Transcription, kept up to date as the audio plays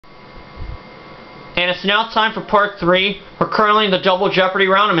And it's now time for part 3. We're currently in the Double Jeopardy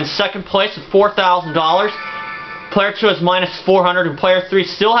round. I'm in second place with $4,000. Player 2 is minus 400, and player 3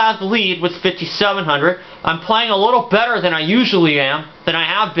 still has the lead with 5,700. I'm playing a little better than I usually am, than I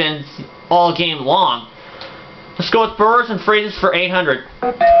have been all game long. Let's go with burrs and phrases for 800.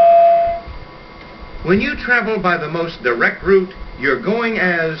 When you travel by the most direct route, you're going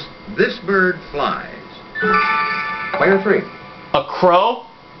as this bird flies. Player 3. A crow?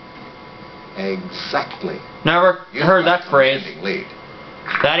 Exactly. Never heard that phrase. Lead.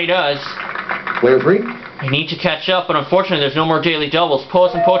 That he does. Player 3. I need to catch up, but unfortunately there's no more daily doubles.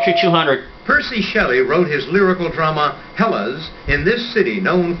 Poets and Poetry 200. Percy Shelley wrote his lyrical drama Hellas in this city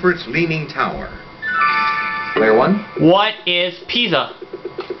known for its leaning tower. Player 1. What is Pisa?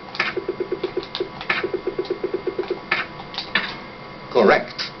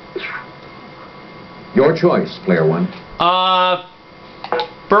 Correct. Your choice, player 1.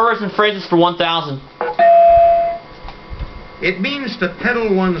 Burrs and phrases for 1,000. It means to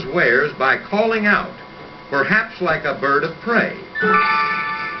peddle one's wares by calling out, perhaps like a bird of prey.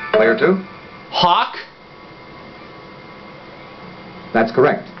 Player 2. Hawk? That's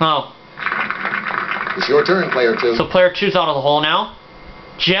correct. Oh. It's your turn, player 2. So player 2's out of the hole now.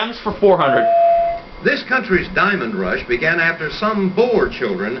 Gems for 400. This country's diamond rush began after some Boer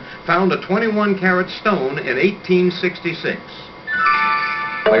children found a 21-carat stone in 1866.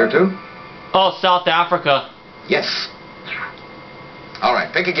 Player 2. Oh, South Africa. Yes. All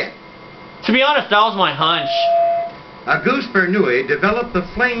right, pick again. To be honest, that was my hunch. Auguste Bernoulli developed the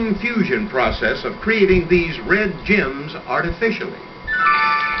flame fusion process of creating these red gems artificially.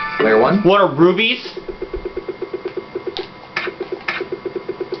 Player 1. What are rubies?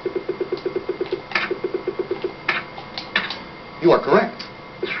 You are correct.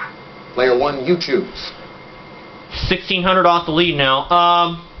 Player 1, you choose. 1,600 off the lead now.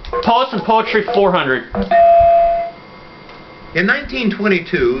 Poets and Poetry 400. In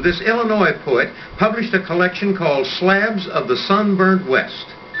 1922, this Illinois poet published a collection called Slabs of the Sunburnt West.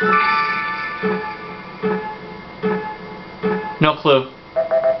 No clue.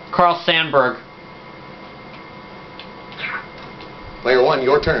 Carl Sandburg. Player 1,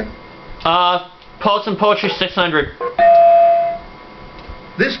 your turn. Poets and Poetry 600.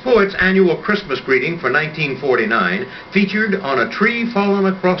 This poet's annual Christmas greeting for 1949 featured on a tree fallen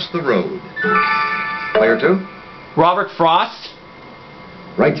across the road. Player 2. Robert Frost?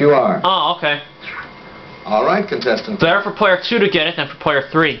 Right you are. Oh, okay. All right, contestant. Better for player 2 to get it than for player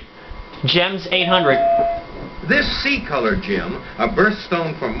 3. Gems 800. This sea-colored gem, a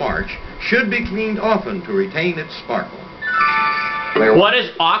birthstone for March, should be cleaned often to retain its sparkle. Player 1. What is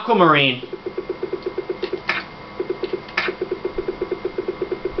aquamarine?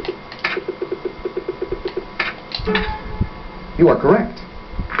 You are correct.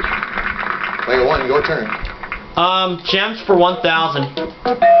 Player 1, your turn. Gems for 1,000.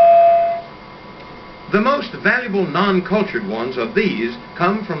 The most valuable non-cultured ones of these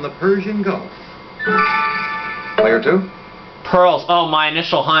come from the Persian Gulf. Player 2. Pearls. Oh, my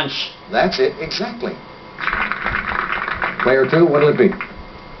initial hunch. That's it, exactly. Player 2, what'll it be?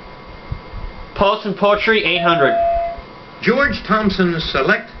 Poets and Poetry 800. George Thomson's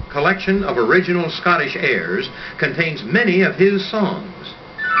select collection of original Scottish airs contains many of his songs.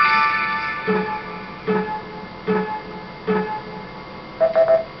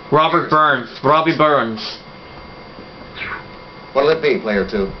 Robbie Burns. What'll it be, player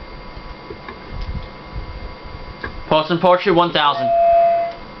 2? Poets and Poetry 1,000.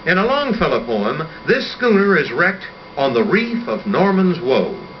 In a Longfellow poem, this schooner is wrecked on the reef of Norman's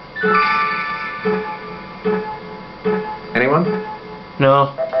Woe. Anyone?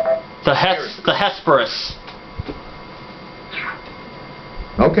 No. The Hesperus.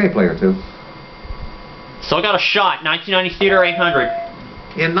 Okay, player 2. Still got a shot. 1990 Theater 800.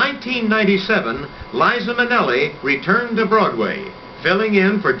 In 1997, Liza Minnelli returned to Broadway, filling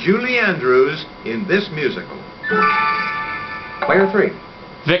in for Julie Andrews in this musical. Player 3.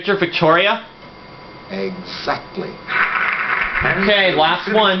 Victor Victoria. Exactly. Okay,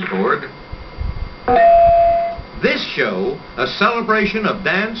 last one. This show, a celebration of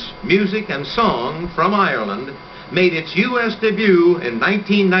dance, music, and song from Ireland, made its U.S. debut in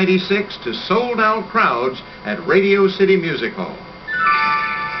 1996 to sold-out crowds at Radio City Music Hall.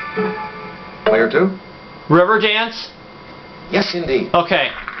 Player 2. Riverdance. Yes, indeed.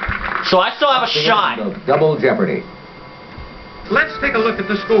 Okay. So I still have a shot. Of Double Jeopardy. Let's take a look at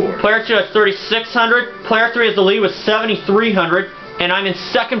the score. Player 2 has 3,600. Player 3 has the lead with 7,300. And I'm in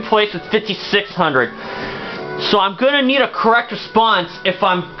second place with 5,600. So I'm going to need a correct response if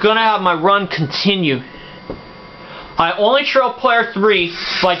I'm going to have my run continue. I only trail player 3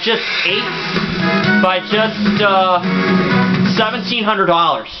 by just 8. by just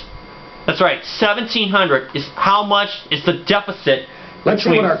 $1,700. That's right, $1,700 is how much is the deficit Let's see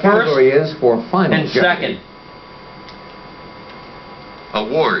between what our first category is for final and Jeopardy. second.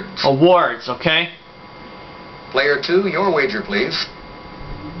 Awards. Awards, okay? Player 2, your wager, please.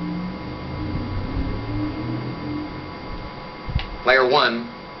 Player 1,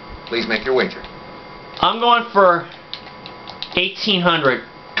 please make your wager. I'm going for $1,800.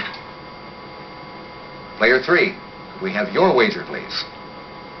 Player 3, we have your wager, please.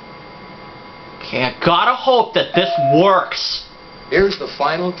 Okay, I gotta hope that this works. Here's the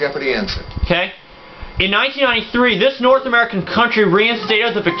final Jeopardy answer. Okay? In 1993, this North American country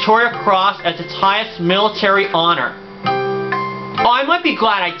reinstated the Victoria Cross as its highest military honor. Oh, I might be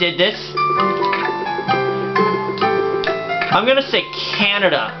glad I did this. I'm gonna say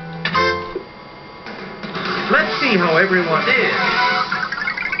Canada. Let's see how everyone did.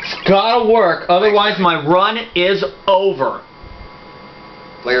 It's gotta work, otherwise my run is over.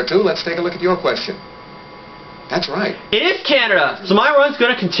 Player 2, let's take a look at your question. That's right. It is Canada, so my run's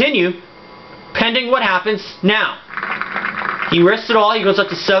gonna continue, pending what happens now. He risks it all, he goes up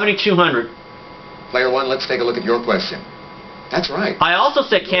to 7,200. Player 1, let's take a look at your question. That's right. I also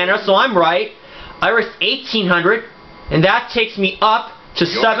said Canada, so I'm right. I risked 1,800, and that takes me up to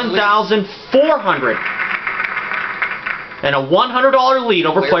 7,400. And a $100 lead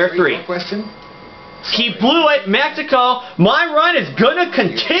over player 3. Your question? He blew it, Mexico. My run is gonna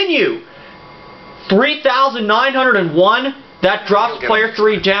continue. 3,901. That drops player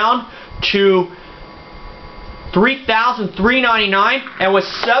 3 down to 3,399, and with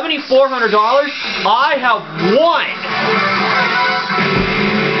 $7,400, I have won.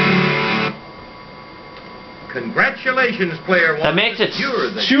 Congratulations, player 1. That makes it You're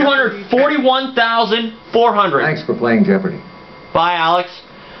the 241,400. Thanks for playing Jeopardy. Bye, Alex.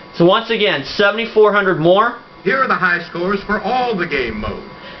 So once again, 7,400 more, Here are the high scores for all the game modes.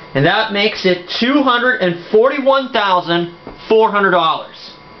 and that makes it $241,400.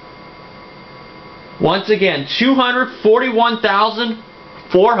 Once again,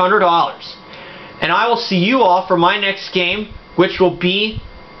 $241,400. And I will see you all for my next game, which will be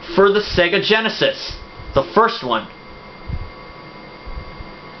for the Sega Genesis, the first one.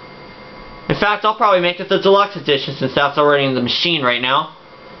 In fact, I'll probably make it the deluxe edition since that's already in the machine right now.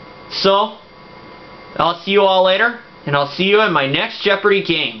 So, I'll see you all later, and I'll see you in my next Jeopardy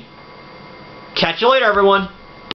game. Catch you later, everyone.